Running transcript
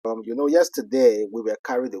welcome. Yesterday we were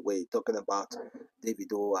carried away talking about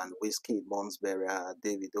Davido and Whiskey, Mom's Burial,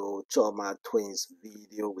 Davido, Choma twins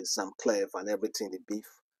video with Sam Clef and everything, the beef.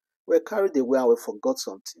 We were carried away and we forgot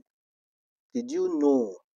something. Did you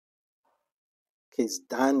know Kiss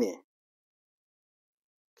Daniel,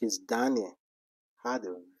 Kiss Daniel had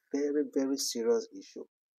a very, very serious issue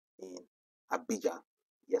in Abidjan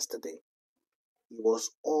yesterday? He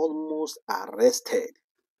was almost arrested.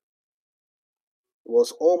 He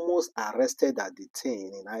was almost arrested and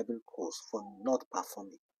detained in Ivory Coast for not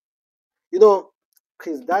performing. You know,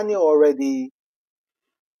 Chris Daniel already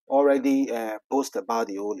posted about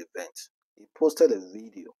the whole event. He posted a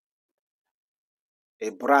video,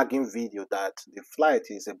 a bragging video that the flight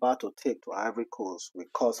he's about to take to Ivory Coast will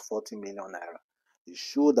cost 40 million naira. The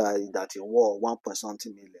shoe that he wore 1 point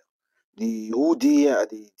something million. The hoodie,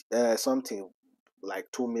 the something like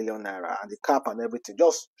 2 million naira, and the cap and everything,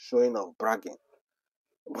 just showing off, bragging.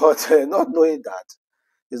 But not knowing that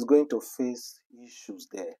he's going to face issues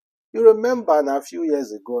there. You remember now, a few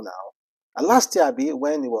years ago now, last year,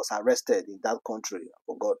 when he was arrested in that country, I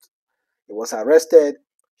forgot. He was arrested,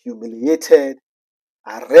 humiliated,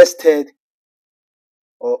 arrested,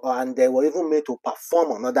 and they were even made to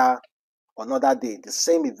perform another day, the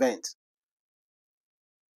same event.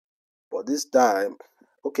 But this time,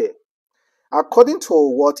 okay, according to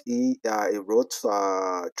what he wrote,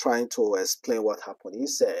 trying to explain what happened, he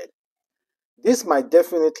said, this might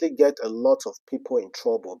definitely get a lot of people in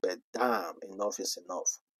trouble, but damn, enough is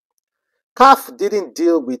enough. CAF didn't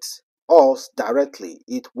deal with us directly.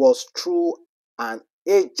 It was through an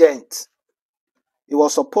agent. He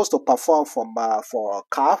was supposed to perform for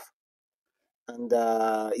CAF, and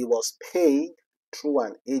he was paid through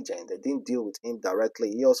an agent. They didn't deal with him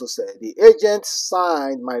directly. He also said the agent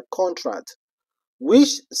signed my contract,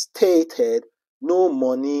 which stated no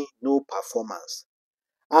money, no performance.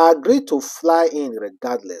 I agreed to fly in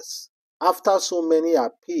regardless. After so many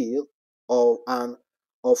appeals and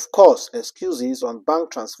of course excuses on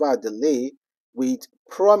bank transfer delay with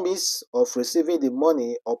promise of receiving the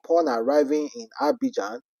money upon arriving in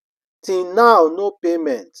Abidjan, till now no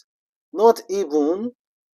payment, not even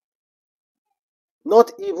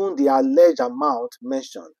the alleged amount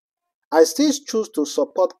mentioned. I still choose to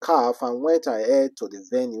support CAF and went ahead to the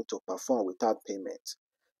venue to perform without payment.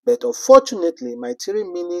 But unfortunately, my 3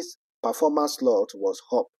 minutes performance slot was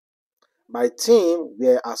up. My team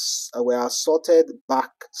were assaulted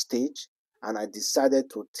backstage and I decided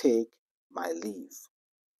to take my leave.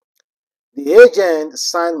 The agent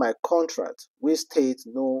signed my contract which states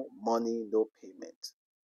no money, no payment.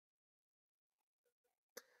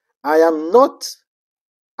 I am not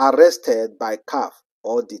arrested by CAF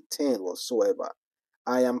or detained whatsoever.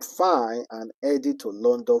 I am fine and headed to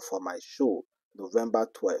London for my show, November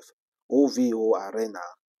 12th, OVO Arena,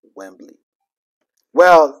 Wembley.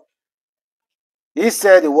 Well, he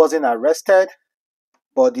said he wasn't arrested,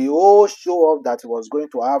 but the whole show up that he was going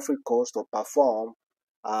to Ivory Coast to perform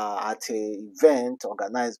at an event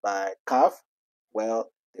organized by CAF,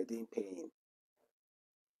 well, they didn't pay him.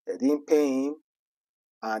 They didn't pay him,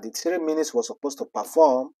 and the 3 minutes was supposed to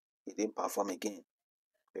perform, he didn't perform again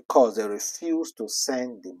because they refused to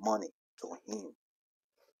send the money to him.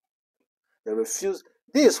 They refused.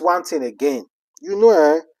 This is one thing again.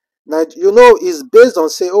 Now, it's based on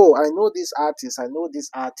say, oh, I know this artist, I know this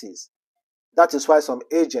artist. That is why some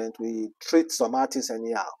agent will treat some artists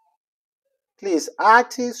anyhow. Please,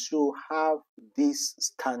 artists should have this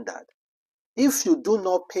standard. If you do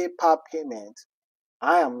not pay per payment,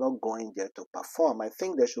 I am not going there to perform. I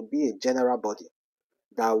think there should be a general body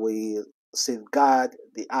that will safeguard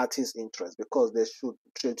the artist's interest because they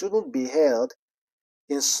shouldn't be held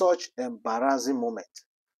in such embarrassing moment.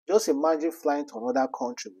 Just imagine flying to another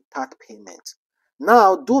country without payment.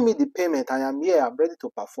 Now, do me the payment. I am here. I'm ready to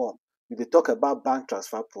perform. If they talk about bank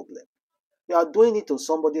transfer problem, you are doing it to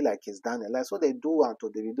somebody like Kizz Daniel. That's what they do and to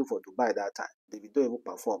Davido for Dubai that time. Davido will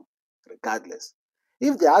perform regardless.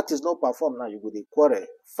 If the artist not perform now, you go dey quarrel.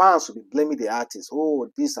 Fans will be blaming the artist. Oh,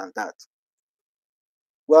 this and that.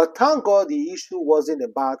 Well, thank God the issue wasn't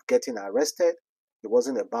about getting arrested. It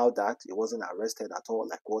wasn't about that. He wasn't arrested at all,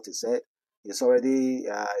 like what he said. He has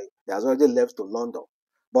already left to London.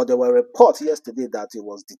 But there were reports yesterday that he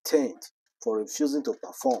was detained for refusing to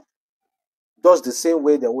perform. Just the same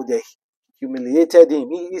way they humiliated him.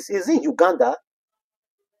 He's in Uganda.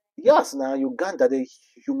 Yes, now Uganda, they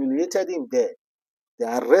humiliated him there. They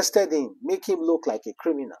arrested him, make him look like a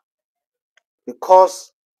criminal.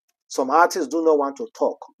 Because some artists do not want to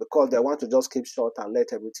talk because they want to just keep short and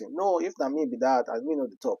let everything. No, if na me be that, I mean not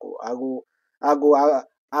the talk.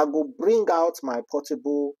 I go bring out my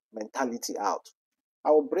portable mentality out.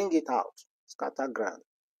 I will bring it out. Scatterground.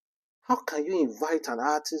 How can you invite an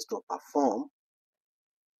artist to perform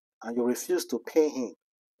and you refuse to pay him?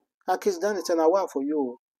 And Kizz Daniel say na wa for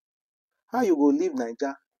you. How you go leave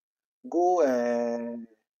Naija, go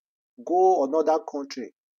go another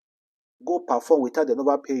country, go perform without dem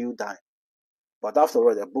never pay you dime. But after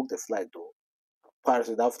all, they book the flight though. Paris,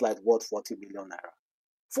 that flight worth 40 million naira.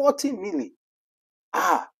 40 million.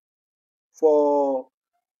 Ah, for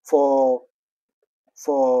for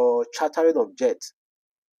for chartering of jet.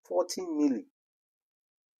 40 million.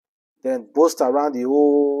 Then boast around the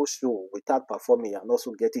whole show without performing and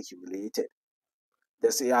also getting humiliated. They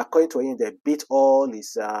say according to him, they beat all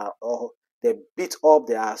his they beat up,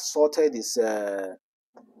 they assaulted his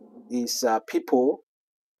people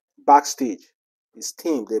backstage. His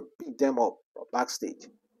team, they beat them up backstage.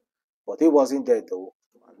 But he wasn't there though.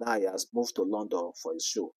 Now he has moved to London for his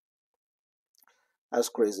show. That's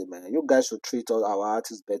crazy, man. You guys should treat all our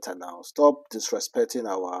artists better now. Stop disrespecting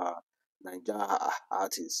our Nigeria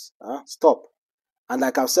artists. Huh? Stop. And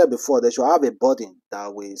like I've said before, they should have a body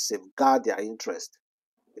that will safeguard their interest.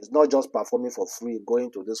 It's not just performing for free,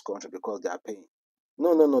 going to this country because they are paying.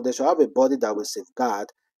 No, no, no. They should have a body that will safeguard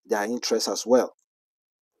their interests as well.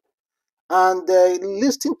 And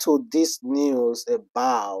listening to this news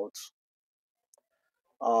about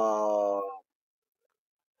uh,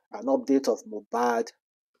 an update of Mohbad,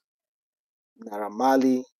 Naira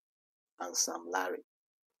Marley, and Sam Larry.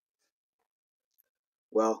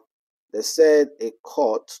 Well, they said a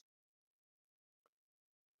court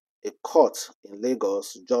in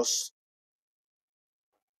Lagos just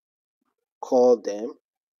called them.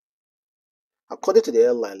 According to the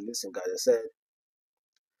airline, listen, guys, they said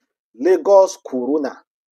Lagos Corona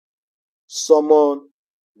summon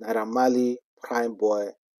Naira Marley,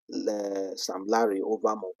 Primeboy, Sam Larry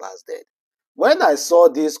over Mohbad's death. When I saw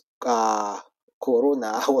this Corona,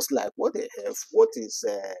 I was like, what the hell? What is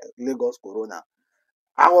Lagos Corona?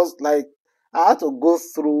 I was like, I had to go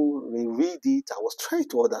through, reread it. I was trying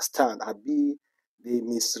to understand. I be they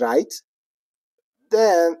miswrite.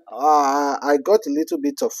 Then I got a little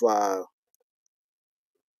bit of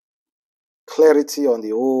clarity on the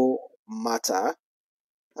whole matter.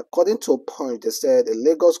 According to a point, they said a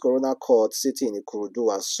Lagos Corona court sitting in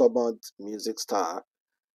Ikorodu has summoned music star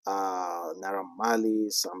Naira Marley,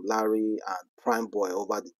 Sam Larry, and Primeboy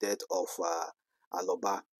over the death of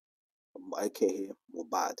Aloba, aka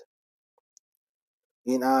Mohbad.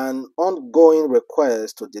 In an ongoing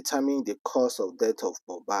request to determine the cause of death of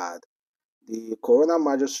Mohbad, the coroner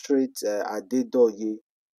magistrate Adedoye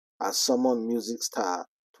has summoned music star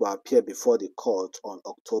to appear before the court on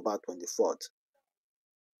October 24th.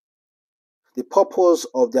 The purpose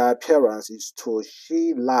of their appearance is to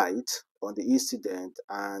shed light on the incident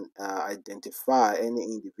and identify any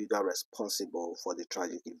individual responsible for the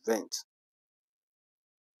tragic event.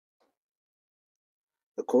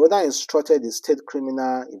 The coroner instructed the State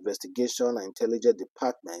Criminal Investigation and Intelligence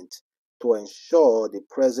Department to ensure the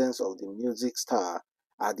presence of the music star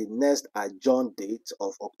at the next adjourned date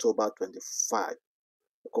of October 25.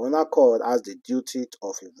 The coroner court has the duty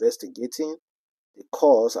of investigating the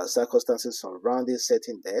cause and circumstances surrounding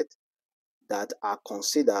certain death that are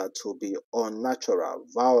considered to be unnatural,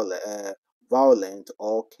 violent,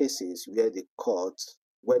 or cases where the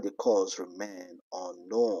cause remain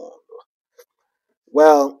unknown.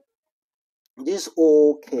 Well, this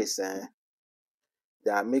whole case,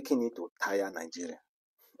 they are making it to tire Nigeria.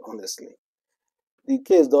 Honestly, the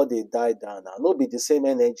case don't they die down now. No be the same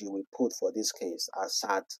energy we put for this case as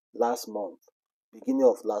at last month, beginning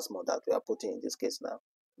of last month that we are putting in this case now.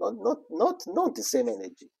 Not the same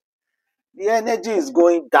energy. The energy is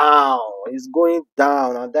going down. It's going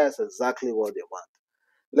down, and that's exactly what they want.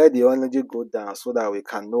 Let the energy go down so that we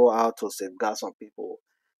can know how to safeguard some people.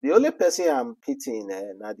 The only person I'm pitying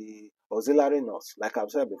na the auxiliary nurse. Like I've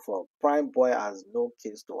said before, Prime Boy has no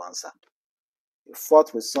case to answer. He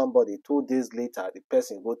fought with somebody 2 days later, the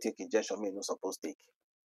person go take injection me no supposed to take.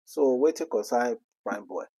 So wetin concern Prime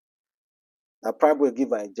Boy? Na Prime Boy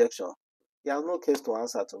give an injection. He has no case to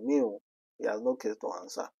answer to me. He has no case to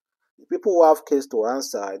answer. The people who have case to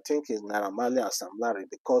answer, I think, is Naira Marley and Sam Larry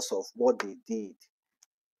because of what they did.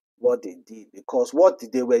 What they did. Because what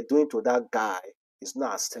they were doing to that guy is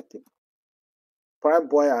not acceptable. Prime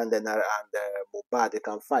Boy and Mohbad, they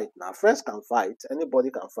can fight now. Friends can fight.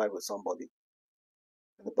 Anybody can fight with somebody.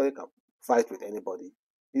 Anybody can fight with anybody.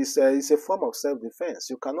 It's a form of self-defense.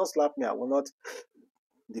 You cannot slap me. I will not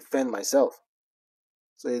defend myself.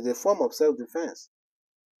 So it's a form of self-defense.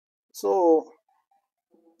 So,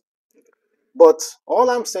 but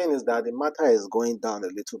all I'm saying is that the matter is going down a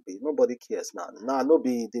little bit. Nobody cares now. Now, no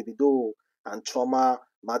be Davido And trauma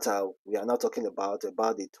matter, we are not talking about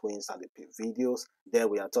the twins and the videos. There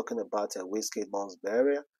we are talking about a Whiskey mom's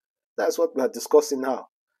burial. That's what we are discussing now.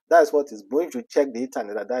 That is what is going to check the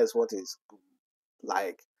internet. That is what is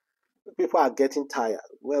like. People are getting tired.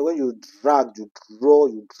 Well, when you drag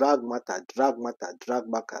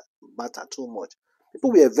matter too much.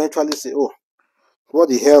 People will eventually say, "Oh, what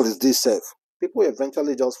the hell is this self?" People will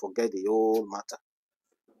eventually just forget the whole matter.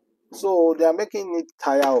 So they are making it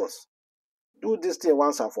tire us. Do this thing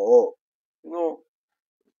once and for all. You know,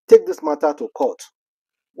 take this matter to court.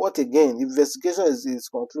 What again? Investigation is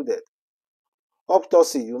concluded.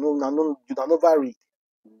 Autopsy, you don't never read.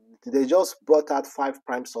 They just brought out five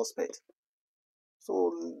prime suspects.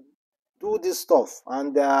 So do this stuff,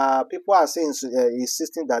 and people are saying,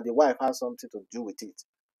 insisting that the wife has something to do with it.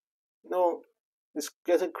 You know, it's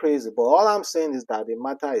getting crazy. But all I'm saying is that the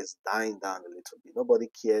matter is dying down a little bit. Nobody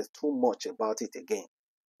cares too much about it again.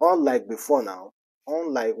 Unlike before now,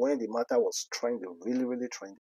 unlike when the matter was trending, really, really trending.